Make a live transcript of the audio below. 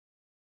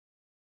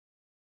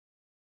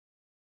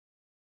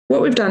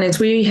what we've done is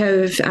we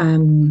have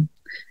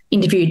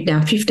interviewed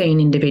now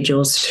 15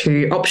 individuals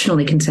who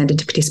optionally consented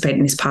to participate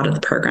in this part of the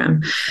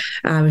program.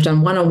 We've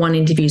done one-on-one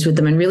interviews with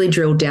them and really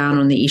drilled down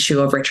on the issue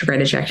of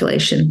retrograde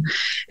ejaculation.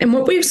 And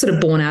what we've sort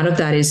of borne out of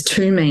that is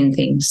two main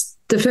things.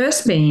 The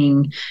first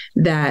being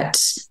that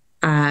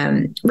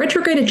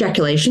retrograde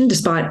ejaculation,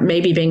 despite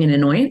maybe being an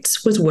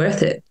annoyance, was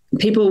worth it.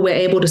 People were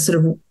able to sort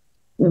of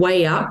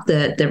weigh up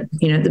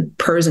the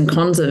pros and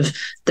cons of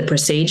the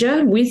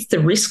procedure with the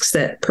risks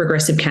that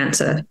progressive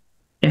cancer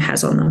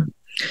has on them.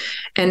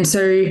 And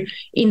so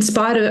in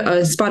spite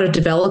of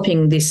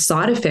developing this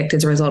side effect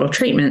as a result of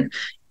treatment,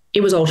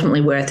 it was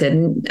ultimately worth it.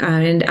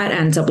 And at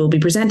ANZUP, we'll be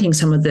presenting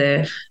some of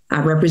the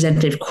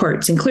representative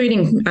quotes,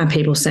 including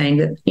people saying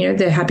that,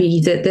 they're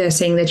happy that they're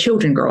seeing their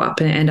children grow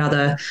up and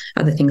other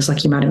things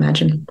like you might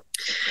imagine.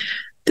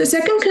 The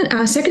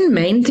second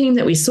main thing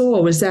that we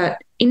saw was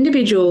that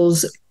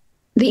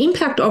the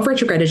impact of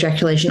retrograde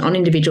ejaculation on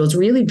individuals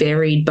really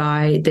varied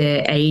by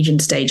their age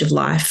and stage of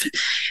life.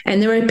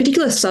 And there were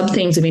particular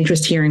sub-themes of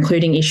interest here,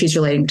 including issues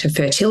relating to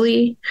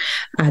fertility.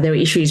 There were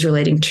issues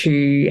relating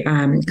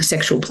to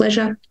sexual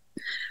pleasure,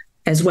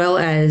 as well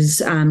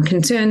as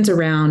concerns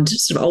around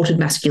sort of altered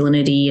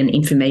masculinity and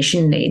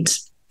information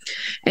needs.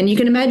 And you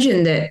can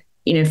imagine that,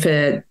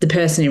 for the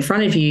person in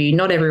front of you,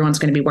 not everyone's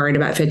going to be worried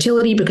about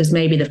fertility because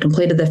maybe they've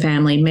completed the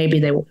family, maybe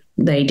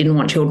they didn't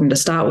want children to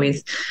start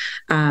with.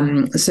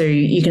 So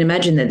you can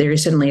imagine that there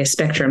is certainly a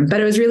spectrum.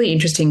 But it was really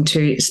interesting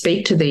to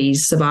speak to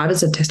these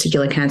survivors of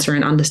testicular cancer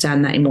and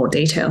understand that in more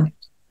detail.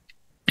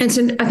 And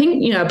so I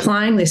think,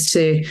 applying this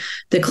to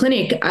the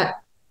clinic,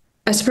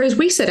 I suppose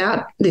we set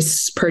out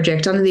this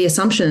project under the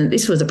assumption that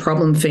this was a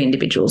problem for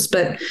individuals.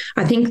 But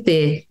I think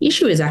the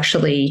issue is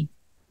actually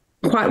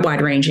quite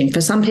wide-ranging. For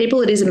some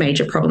people, it is a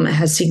major problem. It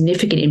has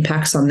significant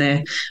impacts on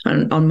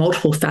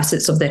multiple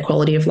facets of their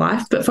quality of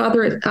life, but for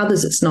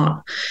others, it's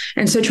not.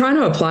 And so trying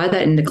to apply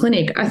that in the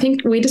clinic, I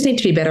think we just need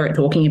to be better at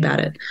talking about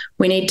it.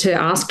 We need to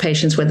ask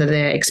patients whether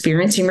they're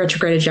experiencing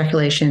retrograde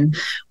ejaculation.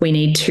 We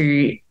need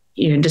to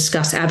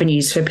discuss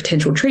avenues for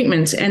potential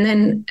treatments and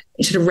then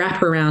sort of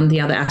wrap around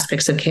the other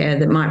aspects of care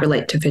that might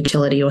relate to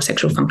fertility or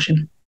sexual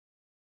function.